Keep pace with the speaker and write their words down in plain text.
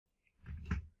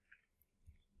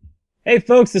Hey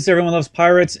folks, this is Everyone Loves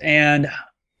Pirates, and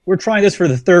we're trying this for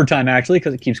the third time actually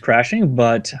because it keeps crashing.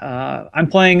 But I'm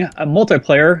playing a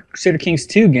multiplayer Crusader Kings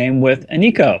II game with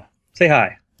Aniko. Say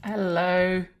hi.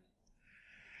 Hello.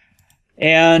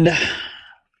 And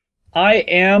I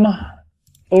am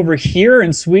over here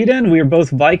in Sweden. We are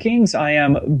both Vikings. I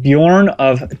am Bjorn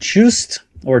of Tjust,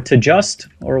 or Tjust,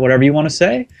 or whatever you want to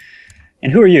say.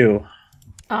 And who are you?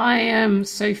 I am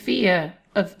Sophia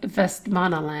of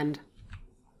Westmanaland.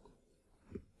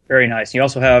 Very nice. You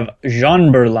also have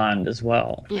Jeanberland as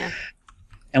well. Yeah.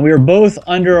 And we are both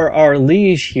under our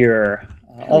liege here.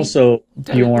 We Also,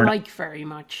 don't Bjorn. like very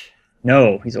much.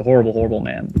 No, he's a horrible, horrible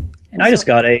man. And I So- just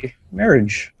got a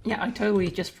marriage. Yeah, I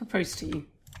totally just proposed to you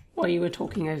while you were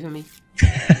talking over me.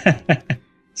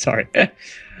 Sorry.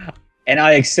 And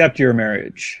I accept your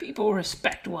marriage. People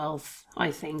respect wealth, I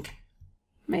think.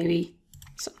 Maybe.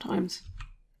 Sometimes.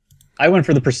 I went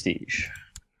for the prestige.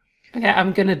 Okay,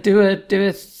 I'm gonna do a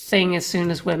thing as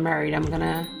soon as we're married. I'm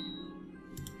gonna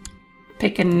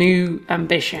pick a new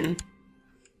ambition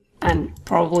and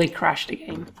probably crash the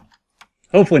game.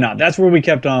 Hopefully not. That's where we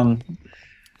kept on.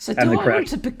 So And do the I crash. want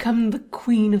to become the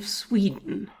Queen of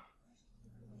Sweden?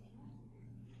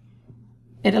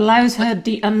 It allows her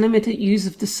the unlimited use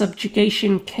of the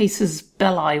subjugation casus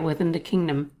belli within the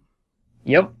kingdom.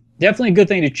 Yep. Definitely a good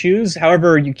thing to choose.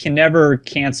 However, you can never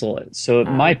cancel it. So it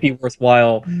might be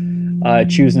worthwhile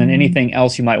choosing anything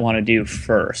else you might want to do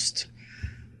first.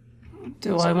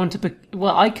 Do I want to be...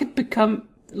 Well, I could become,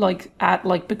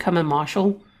 become a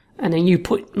marshal, and then you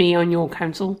put me on your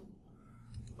council.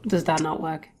 Does that not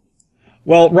work?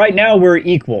 Well, right now we're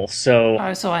equal. So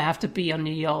Oh, so I have to be on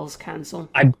the Jarl's council.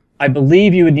 I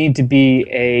believe you would need to be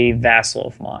a vassal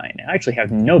of mine. I actually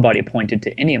have nobody appointed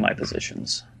to any of my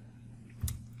positions.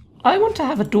 I want to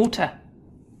have a daughter.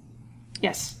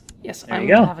 Yes, I you want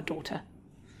go. to have a daughter.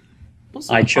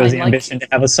 Also, I chose the like, ambition to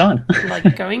have a son.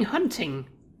 like going hunting.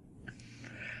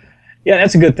 Yeah,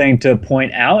 that's a good thing to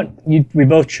point out. We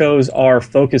both chose our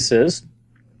focuses.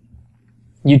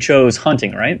 You chose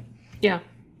hunting, right? Yeah.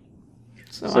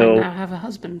 So So- I now have a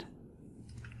husband.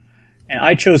 And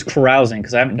I chose carousing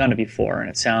because I haven't done it before, and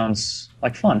it sounds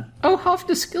like fun. Oh, half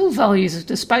the skill values of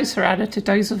the spouse are added to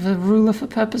those of a ruler for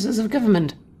purposes of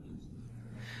government.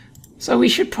 So we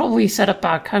should probably set up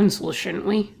our council, shouldn't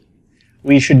we?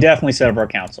 We should definitely set up our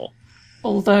council.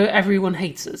 Although everyone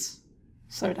hates us.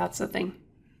 So that's the thing.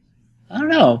 I don't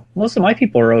know. Most of my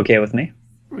people are okay with me.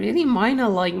 Really? Mine are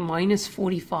like minus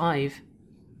 45.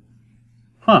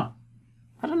 Huh.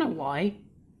 I don't know why.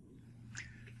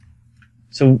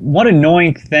 So one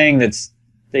annoying thing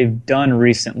they've done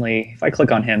recently, if I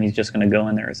click on him, he's just going to go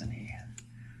in there, isn't he?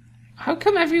 How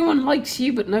come everyone likes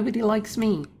you but nobody likes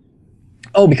me?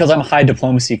 Oh, because I'm a high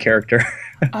diplomacy character.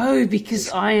 Oh, because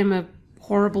I am a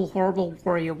horrible, horrible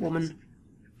warrior woman.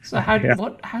 So how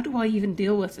do I even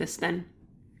deal with this then?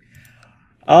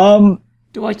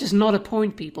 Do I just not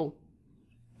appoint people?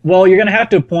 Well, you're going to have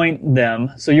to appoint them.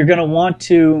 So you're going to want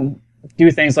to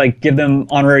do things like give them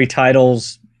honorary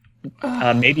titles,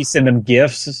 maybe send them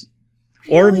gifts,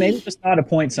 or Really? maybe just not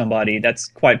appoint somebody. That's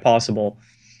quite possible.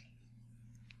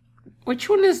 Which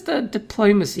one is the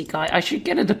diplomacy guy? I should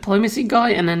get a diplomacy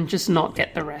guy and then just not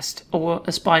get the rest. Or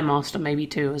a spy master maybe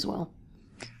too as well.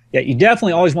 Yeah, you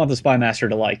definitely always want the spy master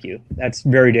to like you. That's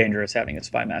very dangerous having a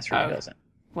spy master who Oh. doesn't.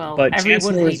 Well, But everyone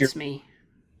Chancellor is hates me.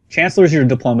 Chancellor's your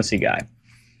diplomacy guy.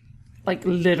 Like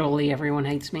literally everyone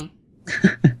hates me.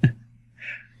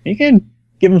 You can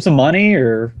give him some money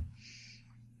or...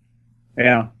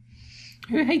 Yeah.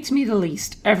 Who hates me the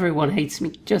least? Everyone hates me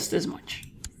just as much.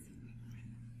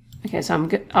 Okay, so I'm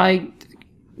good.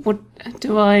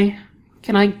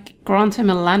 Can I grant him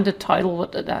a landed title?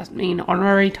 What does that mean?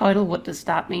 Honorary title? What does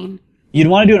that mean? You'd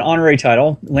want to do an honorary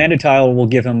title. Landed title will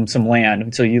give him some land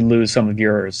until you lose some of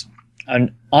yours.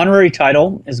 An honorary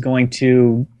title is going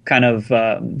to kind of,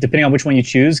 depending on which one you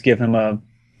choose, give him a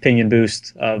opinion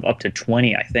boost of up to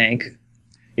 20, I think.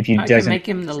 If you I can designate make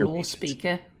him the your law regions.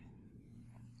 speaker.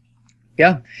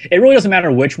 Yeah, it really doesn't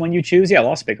matter which one you choose. Yeah,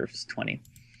 law speaker is 20.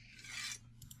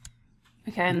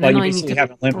 Okay, and But then you I need basically to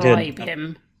have a limited- bribe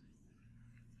him.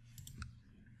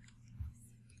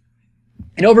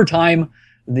 And over time,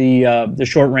 the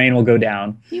short reign will go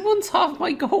down. He wants half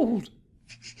my gold.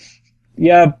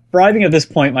 Yeah, bribing at this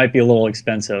point might be a little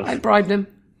expensive. I bribed him.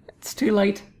 It's too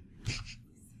late.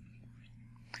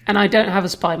 And I don't have a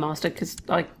spy master because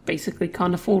I basically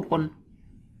can't afford one.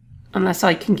 Unless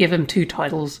I can give him 2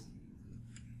 titles.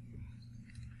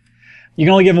 You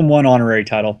can only give him one honorary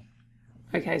title.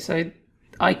 Okay, so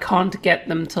I can't get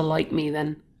them to like me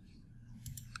then.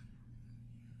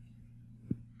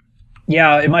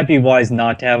 Yeah, it might be wise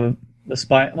not to have The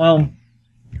spy. Well,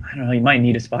 I don't know. You might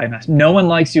need a spy master. No one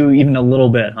likes you even a little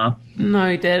bit, huh?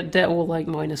 No, they're all like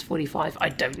minus 45. I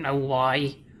don't know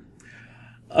why.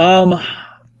 Um.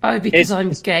 Oh, because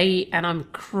I'm gay and I'm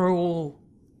cruel.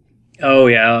 Oh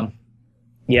yeah.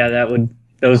 Yeah,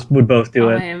 those would both do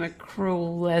I it. am a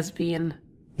cruel lesbian.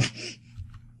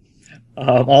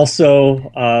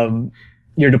 Also,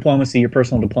 your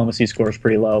personal diplomacy score is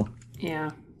pretty low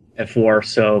Yeah. at 4,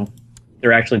 so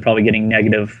they're actually probably getting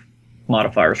negative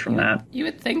modifiers from that. You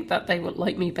would think that they would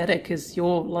like me better because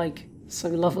you're, like, so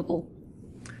lovable.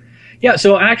 Yeah,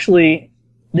 so actually,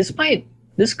 this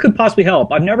could possibly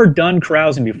help. I've never done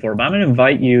carousing before, but I'm going to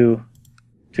invite you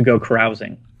to go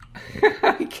carousing.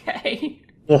 Okay.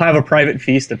 We'll have a private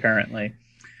feast, apparently.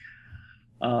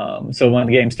 So when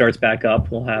the game starts back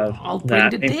up, we'll have I'll bring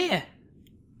the deer.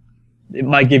 It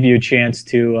might give you a chance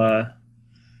to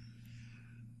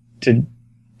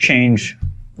change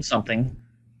something.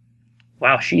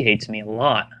 Wow, she hates me a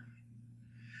lot.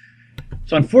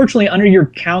 So unfortunately, under your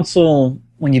council,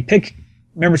 when you pick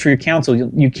members for your council,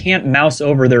 you can't mouse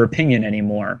over their opinion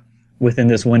anymore within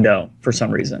this window for some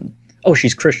reason. Oh,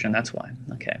 she's Christian, that's why.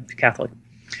 Okay, Catholic.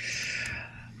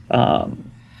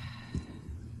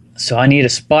 So I need a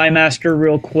spy master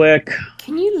real quick.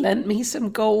 Can you lend me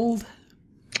some gold?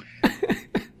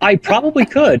 I probably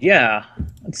could, yeah.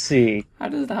 Let's see. How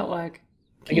does that work?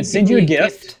 I can send you a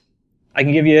gift. I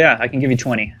can give you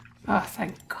 20. Oh,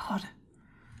 thank God.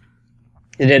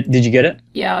 Did you get it?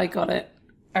 Yeah, I got it.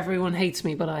 Everyone hates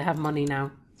me, but I have money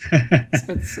now.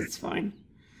 It's fine.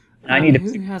 I need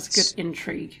who has good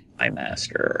intrigue? Spy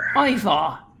master.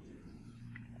 Ivar.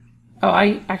 Oh,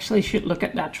 I actually should look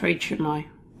at that trade, shouldn't I?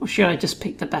 Or should I just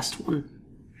pick the best one?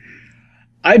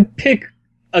 I'd pick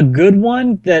a good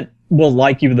one that will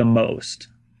like you the most.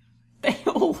 They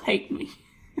all hate me.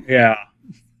 Yeah.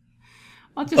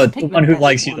 I'll just but pick the one who best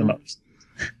likes you one. the most.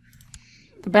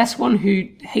 The best one who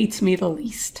hates me the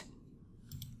least.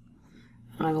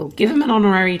 I will give him an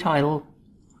honorary title.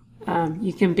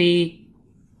 You can be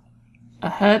a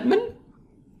herdman.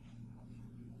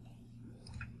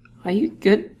 Are you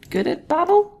good at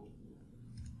battle?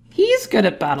 He is good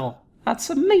at battle. That's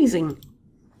amazing.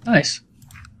 Nice.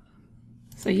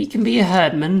 So he can be a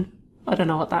herdman. I don't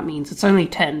know what that means. It's only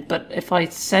 10, but if I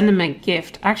send him a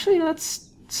gift... Actually, let's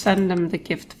send him the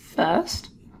gift first.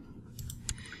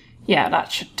 Yeah,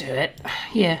 that should do it.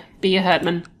 Here, be a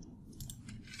herdman.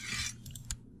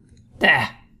 There.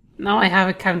 Now I have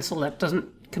a council that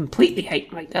doesn't completely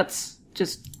hate me. That's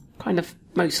just kind of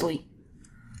mostly.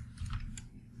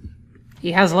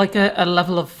 He has like a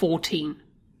level of 14.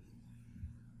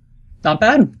 Not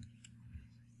bad.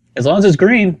 As long as it's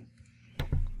green.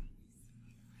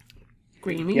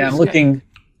 Green means yeah,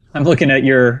 I'm looking at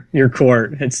your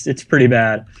court. It's pretty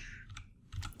bad.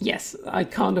 Yes, I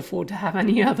can't afford to have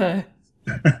any other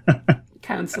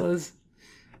councillors.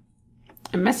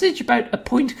 A message about a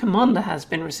point commander has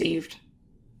been received.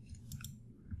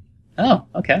 Oh,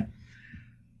 okay.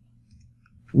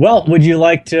 Well, would you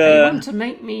like to... They want to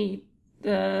make me...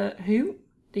 Who?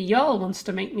 The Jarl wants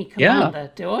to make me commander. Yeah.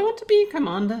 Do I want to be a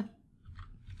commander?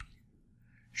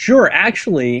 Sure,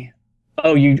 actually...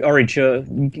 Oh, you already chose...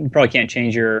 You probably can't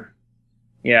change your...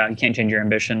 Yeah, you can't change your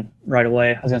ambition right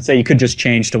away. I was going to say you could just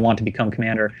change to want to become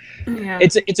commander. Yeah.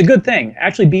 It's a good thing.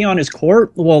 Actually, being on his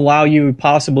court will allow you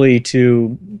possibly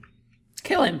to...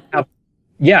 Kill him.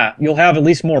 Yeah, you'll have at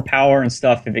least more power and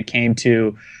stuff if it came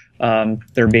to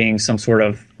there being some sort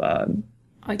of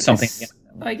something.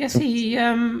 I guess he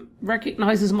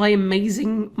recognizes my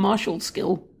amazing martial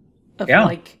skill of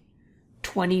like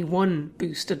 21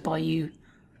 boosted by you.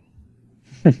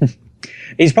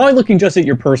 He's probably looking just at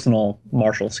your personal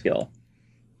martial skill.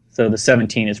 So the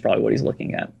 17 is probably what he's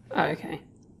looking at. Oh, okay.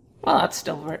 Well, that's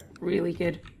still really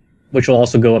good. Which will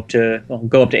also go up to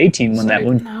 18 when that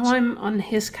one. Now I'm on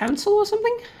his council or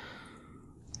something?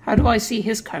 How do I see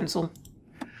his council?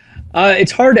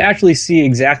 It's hard to actually see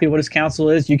exactly what his council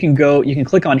is. You can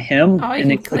click on him. Oh, I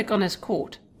can click on his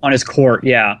court. On his court,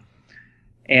 yeah.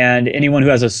 And anyone who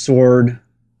has a sword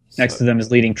next to them is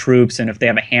leading troops, and if they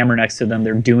have a hammer next to them,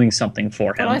 they're doing something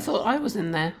for him. But I thought I was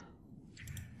in there.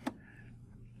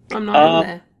 I'm not in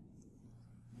there.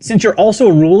 Since you're also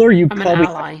a ruler, I'm probably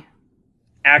an ally.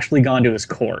 Actually gone to his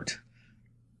court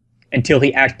until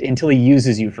he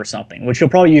uses you for something, which he'll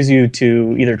probably use you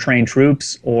to either train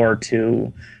troops or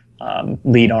to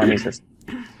lead armies or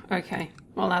something. Okay,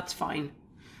 well that's fine.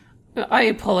 I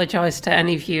apologize to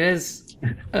any viewers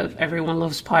of Everyone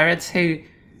Loves Pirates who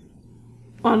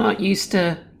are not used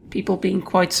to people being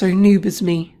quite so noob as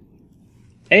me.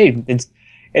 Hey,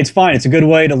 It's fine. It's a good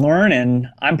way to learn, and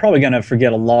I'm probably going to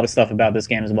forget a lot of stuff about this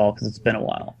game as well because it's been a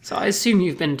while. So I assume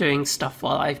you've been doing stuff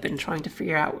while I've been trying to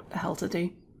figure out what the hell to do.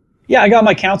 Yeah, I got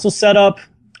my council set up.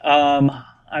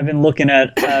 I've been looking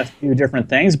at a few different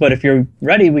things, but if you're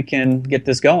ready, we can get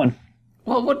this going.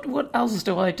 Well, what else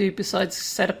do I do besides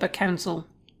set up a council?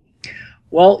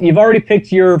 Well, you've already picked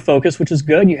your focus, which is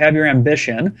good. You have your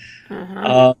ambition.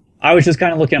 I was just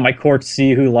kind of looking at my court to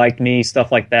see who liked me,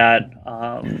 stuff like that.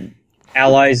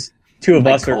 Allies, two of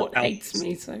us My are court allies. hates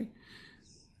me, so...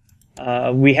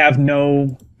 We have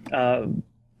no... I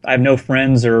have no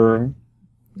friends or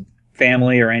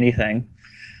family or anything.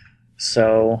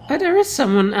 So... Oh, there is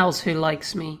someone else who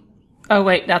likes me. Oh,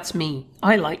 wait, that's me.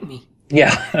 I like me.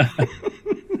 Yeah.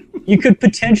 You could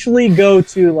potentially go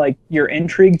to, like, your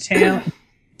intrigue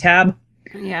tab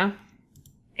Yeah.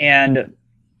 and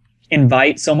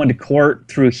invite someone to court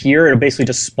through here. It'll basically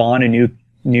just spawn a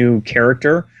new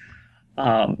character.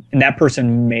 And that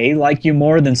person may like you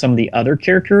more than some of the other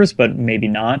characters, but maybe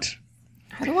not.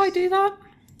 How do I do that?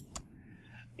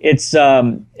 It's I a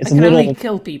can little only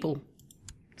kill people.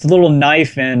 it's a little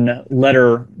knife and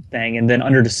letter thing, and then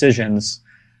under decisions,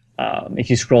 if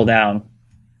you scroll down,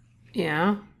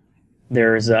 Yeah.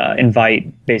 there's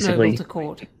invite basically. Noble to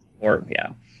court. Or yeah,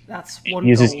 That's it one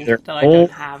uses goal either that I gold,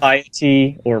 don't have.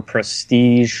 piety, or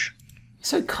prestige.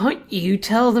 So can't you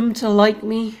tell them to like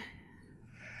me?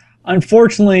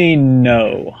 Unfortunately,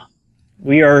 no.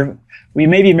 We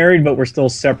may be married, but we're still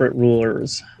separate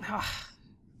rulers.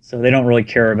 So they don't really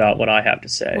care about what I have to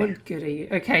say. What goody.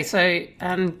 Okay, so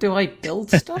do I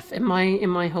build stuff in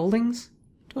my holdings?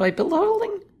 Do I build a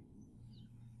holding?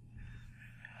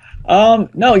 No.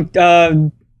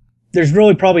 There's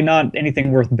really probably not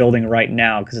anything worth building right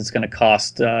now because it's going to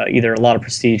cost either a lot of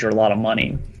prestige or a lot of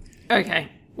money. Okay.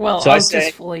 Well, So I'll I say-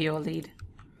 just follow your lead.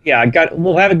 Yeah,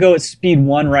 we'll have it go at speed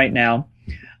 1 right now.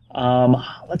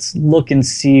 Let's look and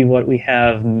see what we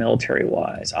have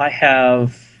military-wise. I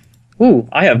have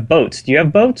boats. Do you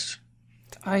have boats?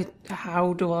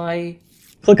 How do I...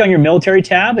 Click on your military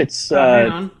tab. It's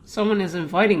hang on. Someone is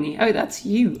inviting me. Oh, that's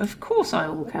you. Of course I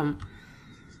will come.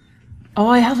 Oh,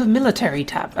 I have a military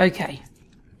tab. Okay.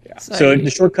 yeah. So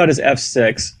the shortcut is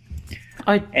F6.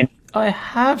 I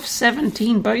have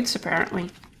 17 boats, apparently.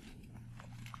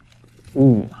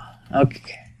 Ooh,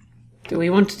 okay. Do we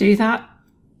want to do that?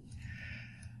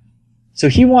 So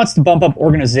he wants to bump up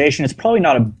organization. It's probably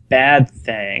not a bad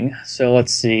thing. So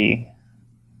let's see.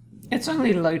 It's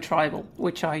only low tribal,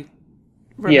 which I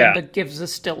remember gives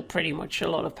us still pretty much a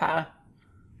lot of power.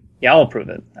 Yeah, I'll approve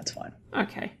it. That's fine.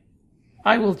 Okay.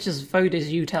 I will just vote as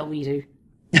you tell me to.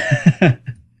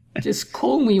 Just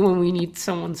call me when we need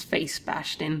someone's face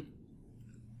bashed in.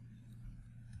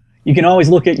 You can always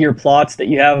look at your plots that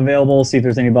you have available, see if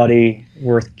there's anybody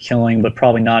worth killing, but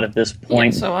probably not at this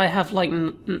point. Yeah, so I have like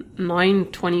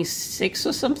 926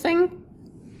 or something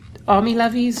army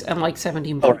levies and like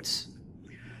 17 boats.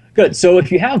 Good. So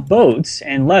if you have boats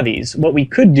and levies, what we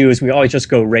could do is we always just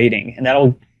go raiding, and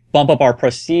that'll bump up our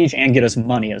prestige and get us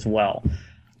money as well.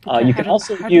 You can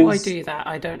also how use... do I do that?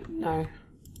 I don't know.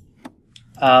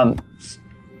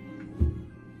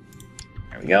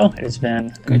 There we go. It has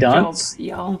been Good done. job,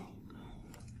 y'all.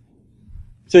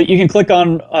 So you can click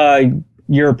on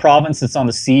your province that's on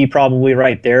the sea, probably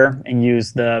right there, and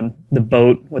use the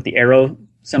boat with the arrow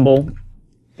symbol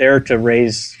there to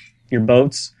raise your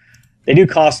boats. They do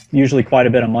cost usually quite a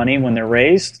bit of money when they're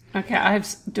raised. Okay,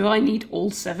 do I need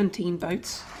all 17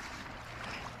 boats?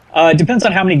 It depends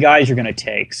on how many guys you're going to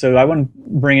take. So I wouldn't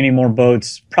bring any more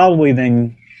boats, probably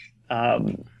than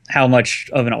how much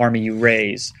of an army you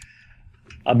raise.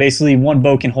 Basically, one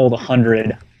boat can hold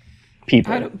 100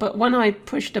 people. But when I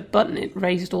pushed a button, it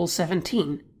raised all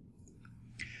 17.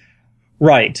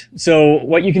 Right. So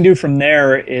what you can do from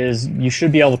there is you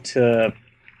should be able to...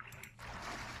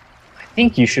 I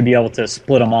think you should be able to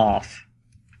split them off.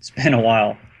 It's been a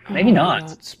while. Maybe not.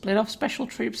 God. Split off special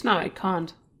troops? No, I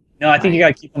can't. No, I think you got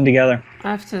to keep them together.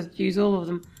 I have to use all of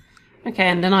them. Okay,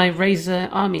 and then I raise the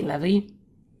army levy.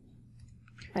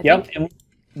 I Yep. think. And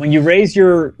when you raise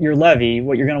your levy,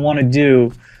 what you're going to want to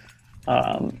do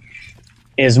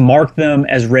is mark them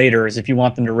as raiders if you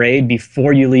want them to raid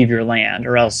before you leave your land,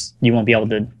 or else you won't be able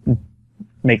to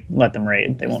let them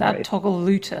raid. They Is won't that raid. toggle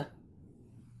looter?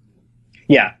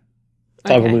 Yeah.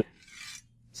 Toggle Okay. loot.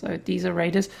 So these are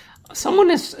raiders.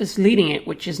 Someone is leading it,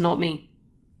 which is not me.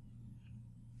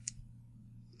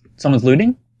 Someone's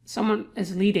looting? Someone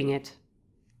is leading it.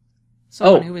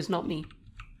 Someone Oh. who is not me.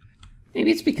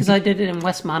 Maybe it's because I did it in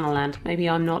Westmanland. Maybe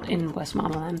I'm not in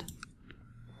Westmanland.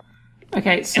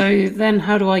 Okay, so then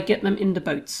how do I get them into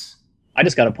boats? I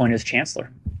just got appointed as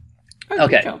chancellor. Oh,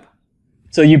 Okay. Good job.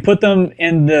 So you put them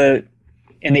in the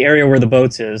area where the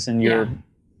boats is, and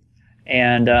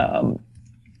and I'm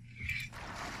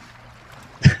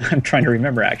trying to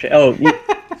remember actually. Oh,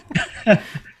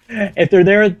 if they're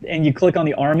there and you click on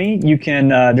the army, you can.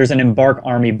 There's an embark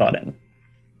army button.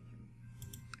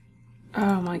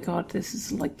 Oh my god, this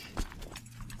is like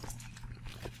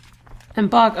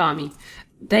embark army.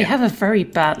 They have a very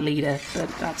bad leader, but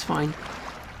that's fine.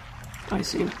 I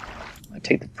assume. I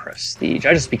take the prestige.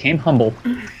 I just became humble.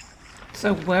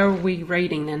 So where are we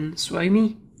raiding then?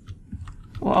 Suomi?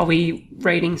 Or are we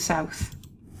raiding south?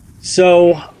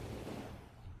 So,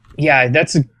 yeah,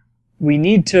 we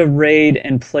need to raid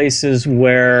in places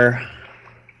where...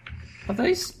 Are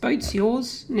those boats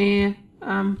yours near,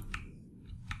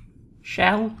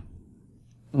 Shell?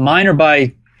 Mine are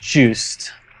by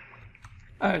Juiced.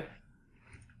 Oh.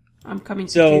 I'm coming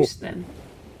to Juiced then.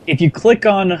 If you click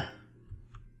on...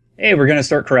 Hey, we're going to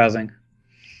start carousing.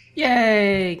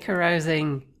 Yay,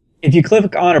 carousing. If you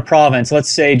click on a province,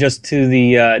 let's say just to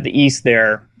the east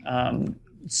there,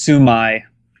 Sumai,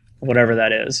 whatever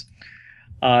that is,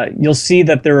 you'll see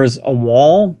that there is a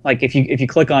wall. Like if you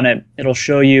click on it, it'll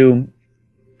show you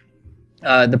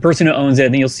the person who owns it,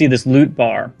 and then you'll see this loot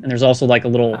bar, and there's also like a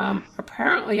little...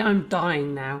 Apparently I'm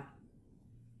dying now.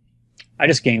 I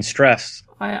just gained stress.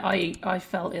 I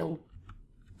fell ill.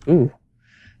 Ooh.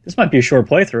 This might be a short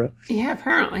playthrough. Yeah,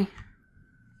 apparently.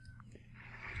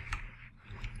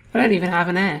 I don't even have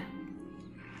an heir.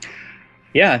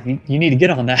 Yeah, you need to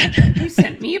get on that. You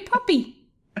sent me a puppy.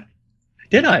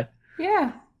 Did I?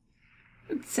 Yeah.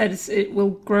 It says it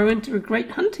will grow into a great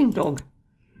hunting dog.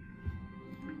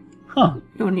 Huh.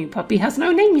 Your new puppy has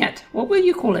no name yet. What will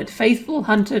you call it? Faithful,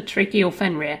 Hunter, Tricky, or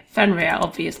Fenrir? Fenrir,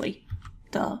 obviously.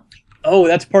 Duh. Oh,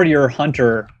 that's part of your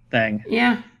hunter thing.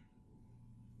 Yeah.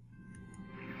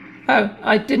 Oh,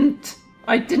 I didn't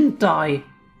die.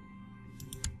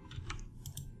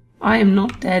 I am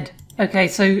not dead. Okay,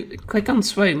 so click on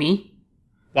Suomi.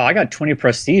 Wow, I got 20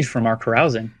 prestige from our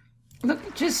carousing.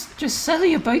 Look, just sell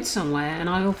your boat somewhere and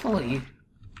I will follow you.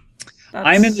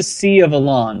 I'm in the Sea of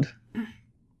Aland.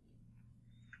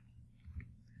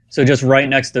 So just right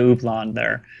next to Uppland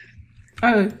there.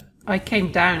 Oh, I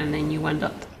came down and then you went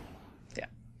up. Yeah.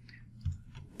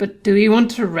 But do we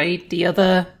want to raid the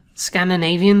other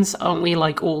Scandinavians? Aren't we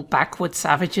like all backward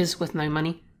savages with no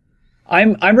money?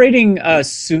 I'm raiding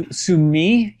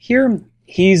Sumi here.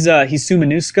 He's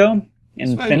Sumanusko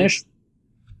in Suomi. Finnish.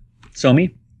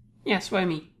 Suomi? Yeah,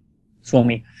 Suomi.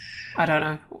 Suomi. I don't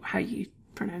know how you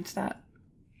pronounce that.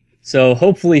 So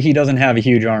hopefully he doesn't have a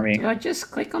huge army. Do I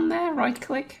just click on there, right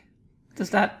click? Does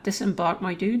that disembark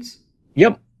my dudes?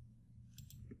 Yep.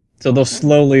 So they'll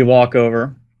slowly walk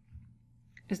over.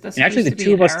 Is there and actually the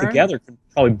two of us together could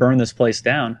probably burn this place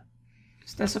down.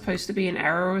 Is there supposed to be an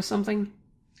arrow or something?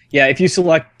 Yeah, if you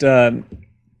select... I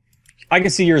can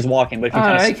see yours walking, but if you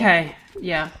kind of... okay.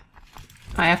 Yeah.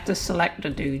 I have to select the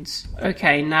dudes.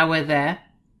 Okay, now we're there.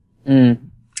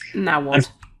 Now what?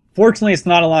 Unfortunately, it's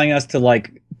not allowing us to,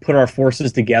 like, put our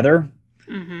forces together.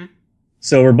 Mm-hmm.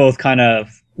 So we're both kind of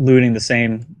looting the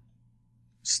same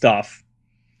stuff.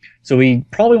 So we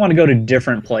probably want to go to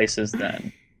different places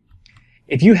then.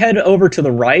 If you head over to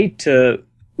the right to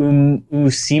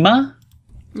Usima,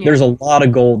 there's a lot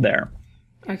of gold there.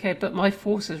 Okay, but my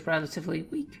force is relatively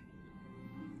weak.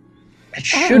 It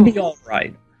should be all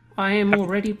right. I am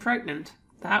already pregnant.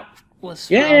 That was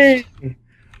fast. Yay!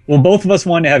 Well, both of us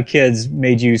wanting to have kids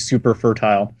made you super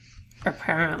fertile.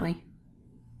 Apparently.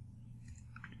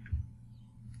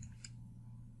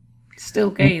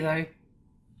 Still gay, though.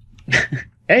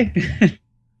 Hey!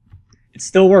 It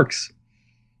still works.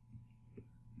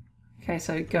 Okay,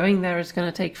 so going there is going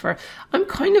to take for... I'm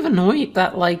kind of annoyed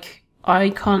that, like, I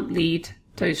can't lead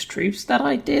those troops that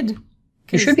I did.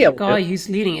 You should be able to. The guy who's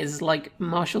leading is, like,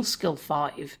 martial skill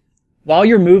 5. While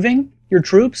you're moving your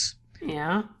troops...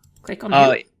 Yeah. Click on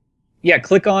him. Yeah,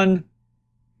 click on...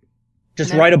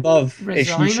 Just right above.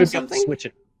 Resign You should or be able to something? switch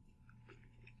it.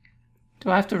 Do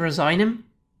I have to resign him?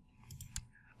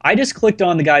 I just clicked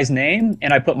on the guy's name,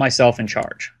 and I put myself in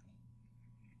charge.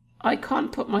 I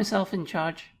can't put myself in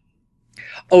charge.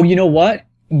 Oh, you know what?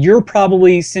 You're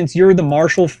probably, since you're the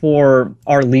marshal for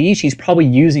our liege, he's probably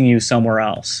using you somewhere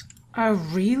else. Oh,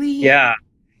 really? Yeah.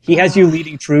 He has you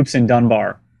leading troops in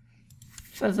Dunbar.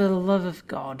 For the love of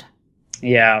God.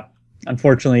 Yeah.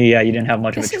 Unfortunately, yeah, you didn't have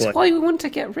much of a choice. This is why we want to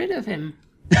get rid of him.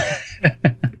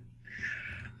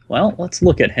 Well, let's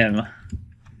look at him.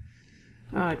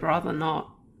 Oh, I'd rather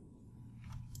not.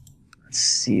 Let's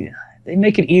see. They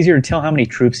make it easier to tell how many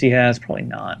troops he has? Probably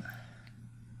not.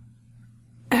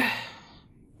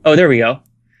 Oh, there we go.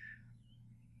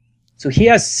 So he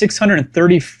has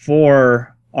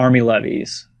 634 army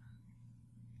levies.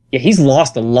 Yeah, he's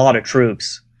lost a lot of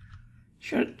troops.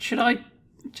 Should I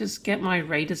just get my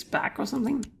raiders back or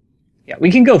something? Yeah, we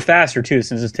can go faster too,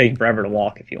 since it's taking forever to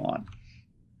walk if you want.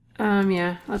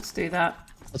 Yeah, let's do that.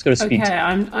 Let's go to speed. Okay,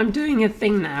 I'm doing a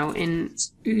thing now in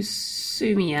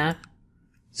Usumia.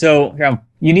 So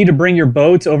you need to bring your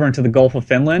boats over into the Gulf of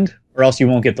Finland, or else you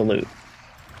won't get the loot.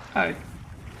 Oh,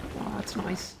 well, that's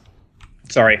nice.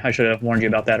 Sorry, I should have warned you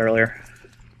about that earlier.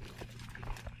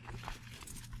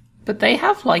 But they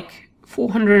have like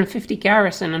 450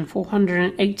 garrison and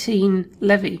 418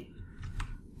 levy.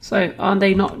 So are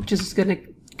they not just going to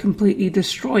completely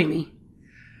destroy me?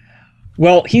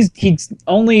 Well, he's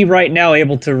only right now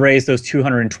able to raise those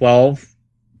 212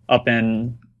 up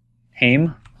in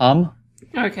Hum.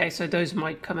 Okay, so those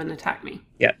might come and attack me.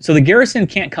 Yeah, so the garrison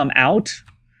can't come out.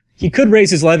 He could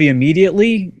raise his levy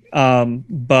immediately,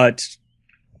 but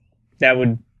that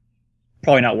would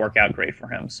probably not work out great for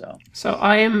him. So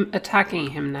I am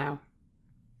attacking him now.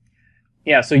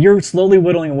 Yeah, so you're slowly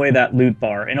whittling away that loot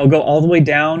bar, and it'll go all the way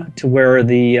down to where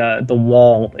the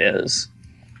wall is.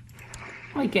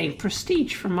 I gained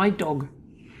prestige from my dog.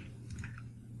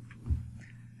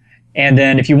 And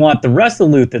then if you want the rest of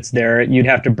the loot that's there, you'd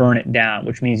have to burn it down,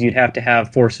 which means you'd have to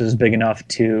have forces big enough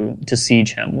to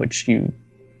siege him, which you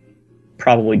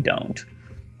probably don't.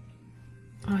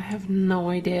 I have no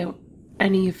idea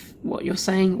any of what you're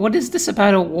saying. What is this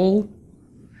about a wall?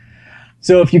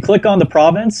 So if you click on the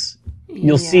province,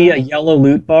 you'll see a yellow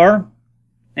loot bar,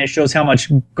 and it shows how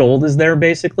much gold is there,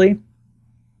 basically.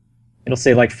 It'll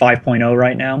say like 5.0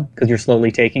 right now, because you're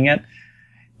slowly taking it.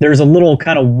 There's a little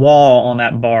kind of wall on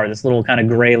that bar, this little kind of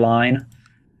gray line,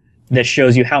 that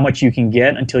shows you how much you can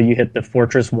get until you hit the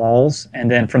fortress walls, and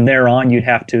then from there on, you'd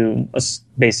have to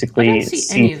basically... I don't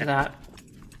see any of that.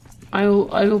 I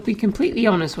will be completely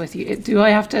honest with you. Do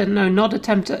I have to... No, not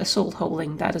attempt at assault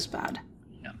holding. That is bad.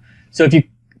 No. So if you...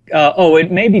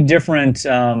 it may be different.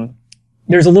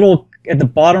 There's a little... At the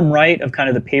bottom right of kind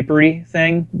of the papery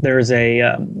thing, there's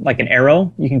a like an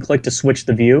arrow. You can click to switch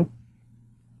the view.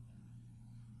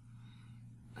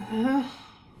 I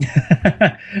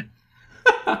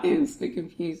am so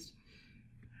confused.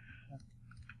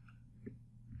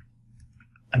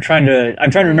 I'm trying to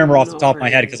remember off the top of my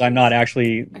head because I'm not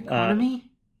actually...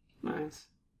 Economy? Nice.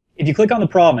 If you click on the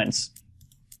province,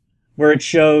 where it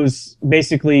shows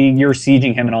basically you're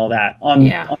sieging him and all that,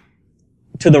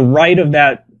 to the right of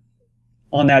that,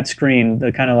 on that screen,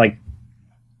 the kind of like...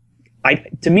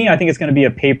 to me, I think it's going to be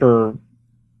a paper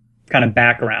kind of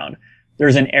background.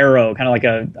 There's an arrow, kind of like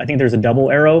I think there's a double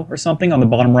arrow or something on the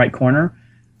bottom right corner.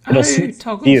 It'll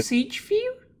toggle siege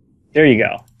view? There you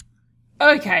go.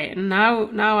 Okay,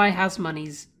 now I has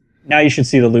monies. Now you should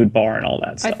see the loot bar and all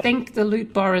that stuff. I think the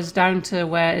loot bar is down to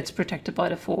where it's protected by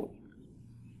the fort.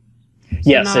 So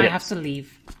yes, now I have to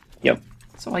leave. Yep.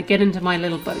 So I get into my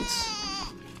little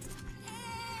boats.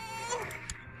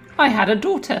 I had a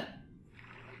daughter.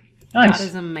 Nice. That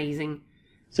is amazing.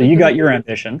 So you got your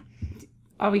ambition.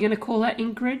 Are we going to call her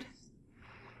Ingrid?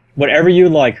 Whatever you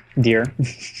like, dear.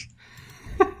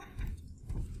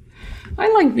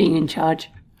 I like being in charge.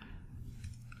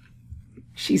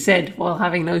 She said, while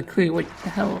having no clue what the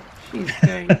hell she's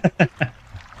doing.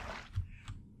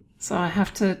 So I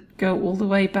have to go all the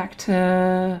way back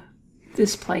to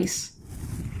this place.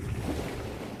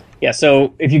 Yeah,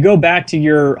 so if you go back to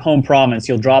your home province,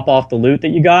 you'll drop off the loot that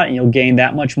you got, and you'll gain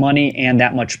that much money and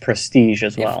that much prestige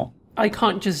as well. I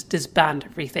can't just disband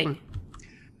everything.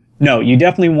 No, you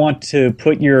definitely want to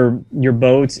put your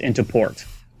boats into port.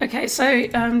 Okay, so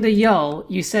the Jarl,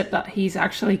 you said that he's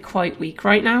actually quite weak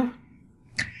right now?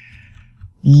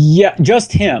 Yeah,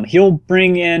 just him. He'll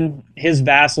bring in his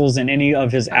vassals and any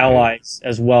of his allies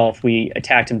as well if we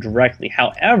attacked him directly.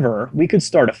 However, we could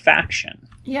start a faction.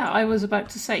 Yeah, I was about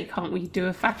to say, can't we do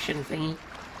a faction thingy?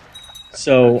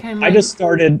 So I just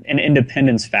started an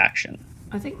independence faction.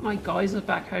 I think my guys are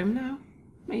back home now,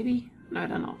 maybe? No,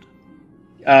 they're not.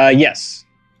 Yes.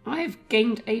 I have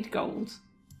gained 8 gold.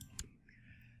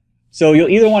 So you'll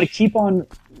either want to keep on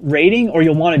raiding, or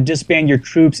you'll want to disband your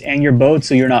troops and your boats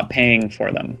so you're not paying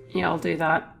for them. Yeah, I'll do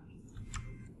that.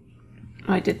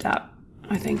 I did that,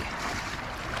 I think.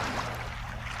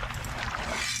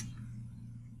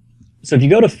 So if you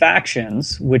go to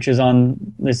factions, which is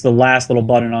it's the last little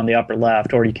button on the upper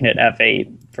left, or you can hit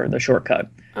F8 for the shortcut.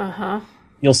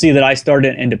 You'll see that I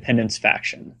started an independence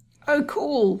faction. Oh,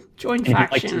 cool! Join and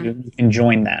faction. If you'd like to, you can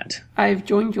join that. I've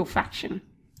joined your faction.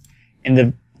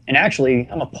 And actually,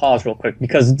 I'm going to pause real quick,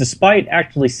 because despite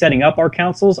actually setting up our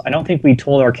councils, I don't think we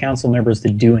told our council members to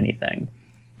do anything.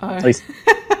 At least,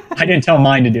 I didn't tell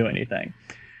mine to do anything.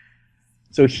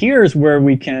 So here's where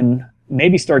we can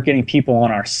maybe start getting people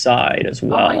on our side as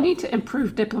well. Oh, I need to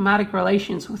improve diplomatic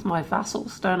relations with my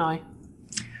vassals, don't I?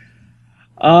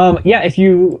 Yeah, if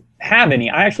you have any.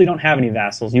 I actually don't have any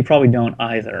vassals. You probably don't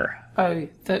either. Oh,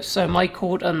 so my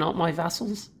court are not my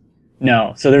vassals?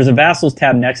 No. So there's a vassals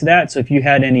tab next to that. So if you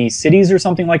had any cities or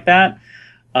something like that,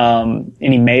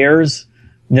 any mayors,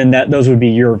 then those would be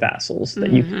your vassals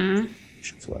that you can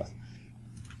with.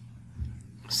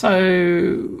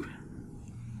 So,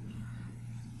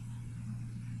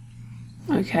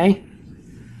 okay.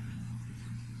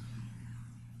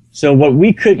 So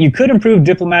you could improve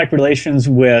diplomatic relations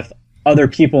with other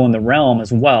people in the realm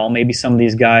as well. Maybe some of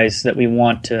these guys that we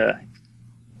want to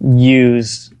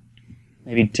use,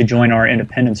 maybe to join our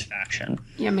independence faction.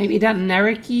 Yeah, maybe that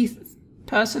Neriki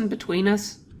person between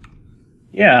us.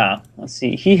 Yeah, let's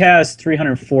see. He has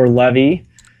 304 levy.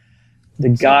 The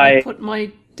guy. I put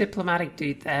my diplomatic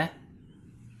dude there.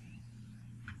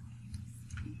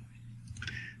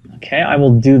 Okay, I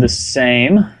will do the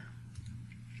same.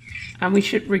 And we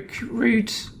should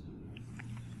recruit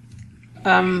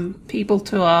people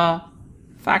to our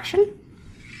faction.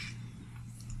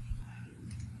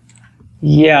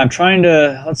 Yeah, I'm trying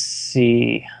to. Let's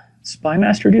see.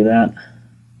 Spymaster do that?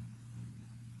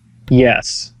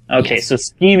 Yes. Okay, Yes. So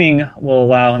scheming will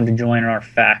allow him to join our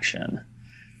faction.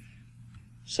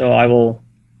 So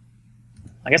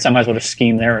I guess I might as well just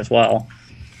scheme there as well.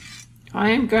 I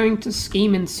am going to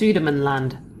scheme in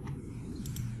Sudermanland.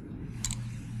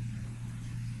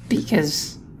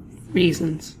 Because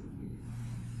reasons.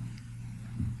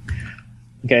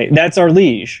 Okay, that's our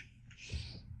liege.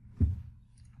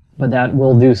 But that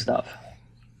will do stuff.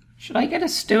 Should I get a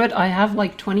steward? I have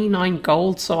like 29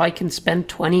 gold, so I can spend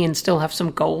 20 and still have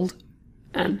some gold.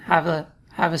 And have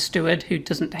a steward who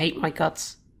doesn't hate my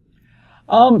guts.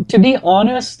 To be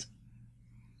honest,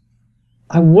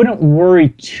 I wouldn't worry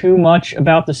too much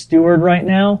about the steward right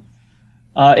now.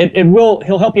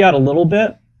 He'll help you out a little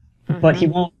bit, but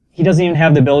he doesn't even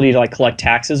have the ability to like collect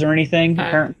taxes or anything.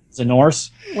 Apparently, he's a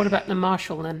Norse. What about the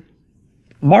marshal then?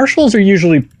 Marshals are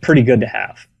usually pretty good to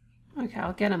have. Okay,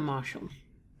 I'll get a marshal.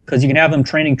 Because you can have them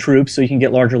training troops so you can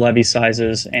get larger levy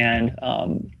sizes, and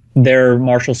their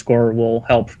marshal score will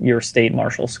help your state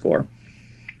marshal score.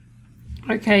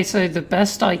 Okay, so the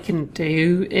best I can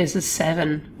do is a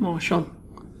 7 marshal.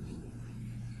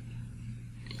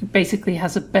 He basically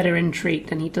has a better intrigue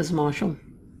than he does marshal.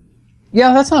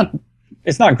 Yeah,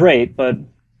 it's not great, but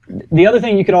the other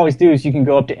thing you could always do is you can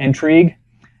go up to intrigue,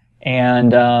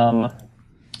 and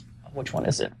which one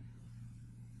is it?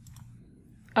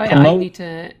 Oh yeah, I need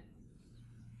to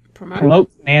promote.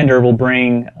 Promote commander will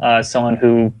bring someone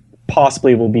who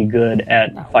possibly will be good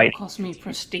at That fighting. will cost me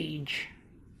prestige.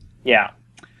 Yeah.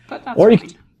 But that's Or you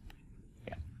fine.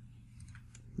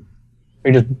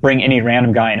 Or just bring any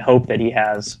random guy and hope that he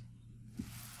has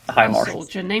a high A marshal.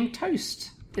 soldier named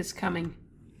Toast is coming.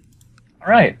 All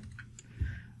right.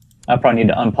 I probably need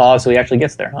to unpause so he actually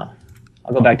gets there, huh?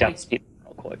 I'll go back down to speed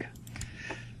real quick.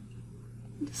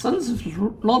 The Sons of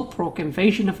Lodbrok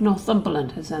invasion of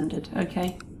Northumberland has ended.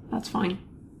 Okay, that's fine.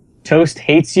 Toast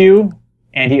hates you,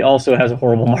 and he also has a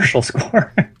horrible martial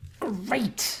score.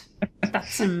 Great!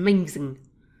 That's amazing.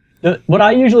 What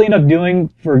I usually end up doing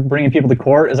for bringing people to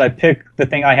court is I pick the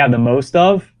thing I have the most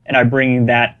of, and I bring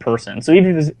that person. So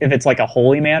even if it's like a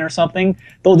holy man or something,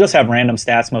 they'll just have random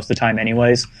stats most of the time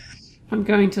anyways. I'm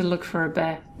going to look for a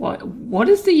bear. What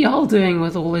is the Jarl doing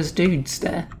with all his dudes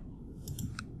there?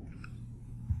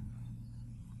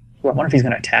 Well, I wonder if he's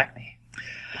going to attack me.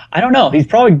 I don't know. He's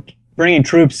probably bringing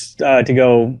troops to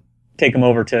go take him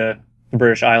over to the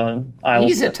British Isles.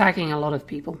 He's attacking a lot of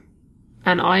people.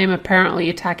 And I am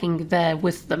apparently attacking there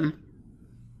with them.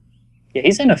 Yeah,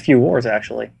 he's in a few wars,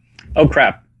 actually. Oh,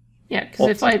 crap. Yeah,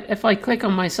 because if I click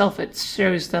on myself, it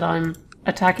shows that I'm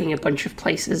attacking a bunch of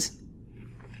places.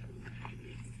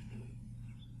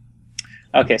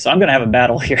 Okay, so I'm going to have a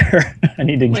battle here. I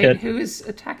need to Wait, who is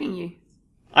attacking you?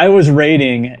 I was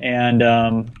raiding, and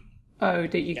Oh,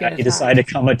 did you get he attacked? decided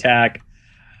to come attack.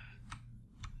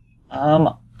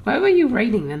 Where were you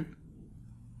raiding then?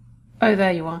 Oh,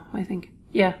 there you are, I think.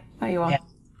 Yeah, there you are. Yeah.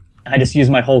 I just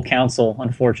used my whole council,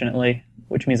 unfortunately,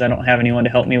 which means I don't have anyone to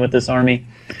help me with this army.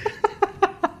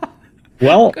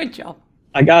 Well, Good job.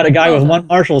 I got a guy Well with done. one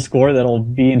marshal score that'll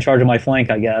be in charge of my flank,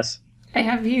 I guess. Hey,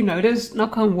 have you noticed,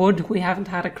 knock on wood, we haven't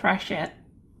had a crash yet?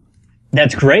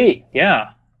 That's great,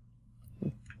 yeah.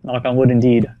 Knock on wood,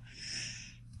 indeed.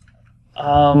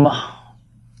 Yeah,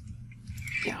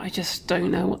 I just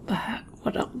don't know what the heck,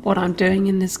 what I'm doing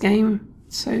in this game.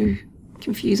 It's so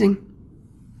confusing.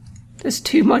 There's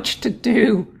too much to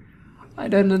do. I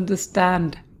don't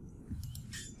understand.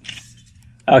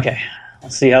 Okay,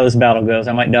 let's see how this battle goes.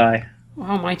 I might die.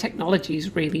 Wow, my technology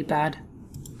is really bad.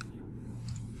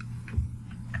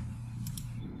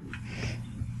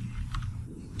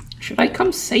 Should I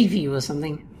come save you or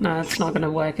something? No, that's not going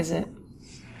to work, is it?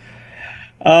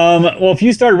 Well, if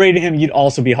you started raiding him, you'd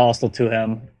also be hostile to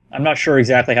him. I'm not sure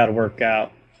exactly how to work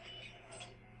out.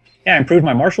 Yeah, I improved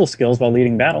my martial skills while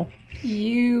leading battle.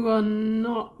 You are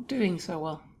not doing so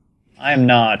well. I am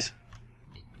not.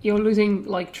 You're losing,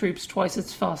 like, troops twice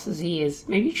as fast as he is.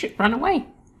 Maybe you should run away.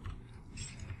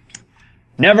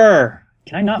 Never!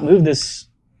 Can I not move this?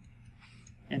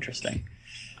 Interesting.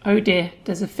 Oh dear,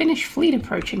 there's a Finnish fleet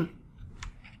approaching.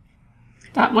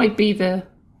 That might be the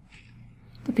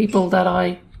people that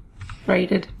I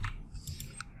raided.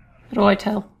 How do I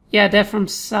tell? Yeah, they're from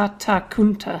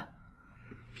Satakunta.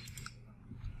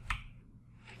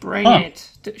 Bring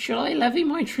it. Should I levy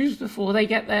my troops before they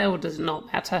get there, or does it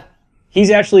not matter? He's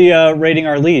actually raiding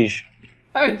our liege.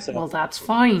 Oh, so. Well, that's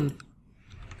fine.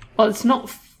 Well, it's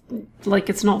not,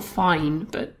 it's not fine,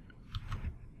 but...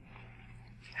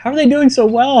 How are they doing so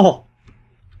well?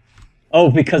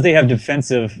 Oh, because they have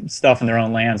defensive stuff in their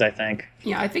own lands, I think.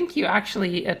 Yeah, I think you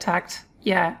actually attacked...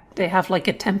 Yeah, they have, like,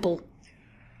 a temple.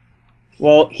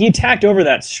 Well, he attacked over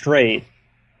that strait.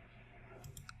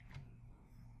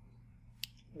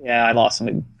 Yeah, I lost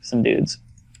some dudes.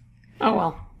 Oh,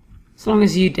 well. As long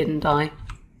as you didn't die.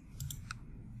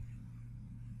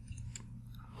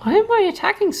 Why am I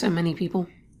attacking so many people?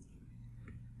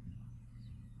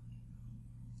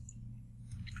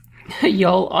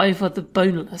 Jarl Ivor the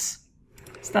Boneless.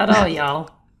 Is that our Jarl?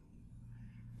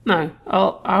 No,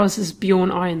 ours is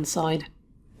Bjorn Ironside.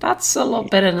 That's a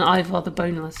lot better than Ivor the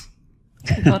Boneless.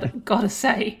 Gotta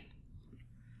say.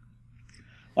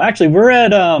 Well, actually, we're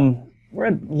at a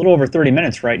little over 30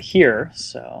 minutes right here,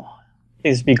 so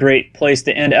this would be a great place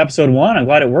to end episode 1. I'm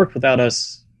glad it worked without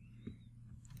us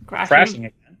crashing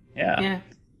again. Yeah.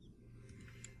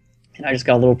 And I just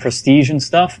got a little prestige and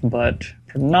stuff, but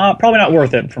probably not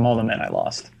worth it from all the men I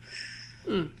lost.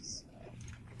 There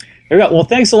we go. Well,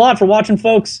 thanks a lot for watching,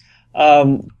 folks.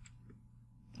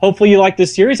 Hopefully you like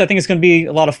this series. I think it's going to be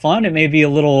a lot of fun. It may be a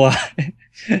little...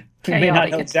 we may not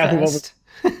know exactly what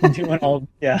we're doing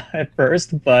at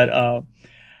first, but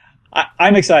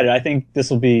I'm excited. I think this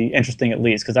will be interesting at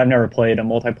least, because I've never played a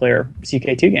multiplayer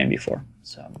CK2 game before.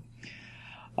 So,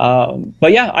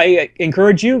 but yeah, I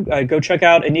encourage you, go check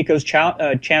out Aniko's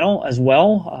channel as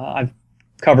well. I've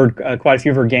covered quite a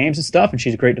few of her games and stuff, and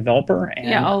she's a great developer. And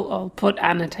yeah, I'll put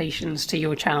annotations to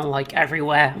your channel like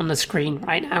everywhere on the screen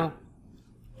right now.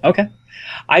 Okay.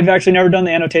 I've actually never done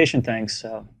the annotation thing,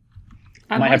 so...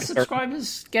 And my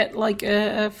subscribers get like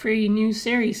a free new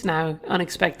series now,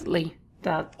 unexpectedly.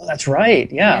 Oh, that's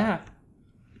right, yeah.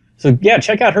 So yeah,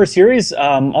 check out her series.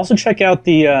 Also check out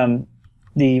the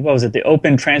what was it? The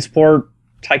Open Transport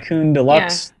Tycoon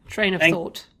Deluxe. Yeah, Train of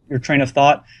Thought. Your Train of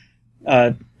Thought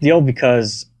deal,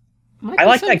 because I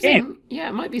like that game. Yeah,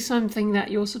 it might be something that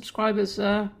your subscribers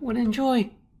would enjoy.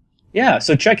 Yeah,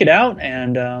 so check it out,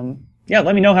 and yeah,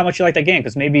 let me know how much you like that game,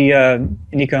 because maybe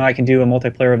Aniko and I can do a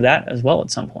multiplayer of that as well at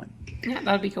some point. Yeah,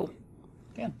 that'd be cool.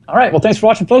 Yeah. All right, well, thanks for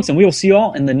watching, folks, and we will see you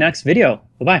all in the next video.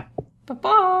 Bye-bye.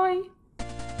 Bye-bye.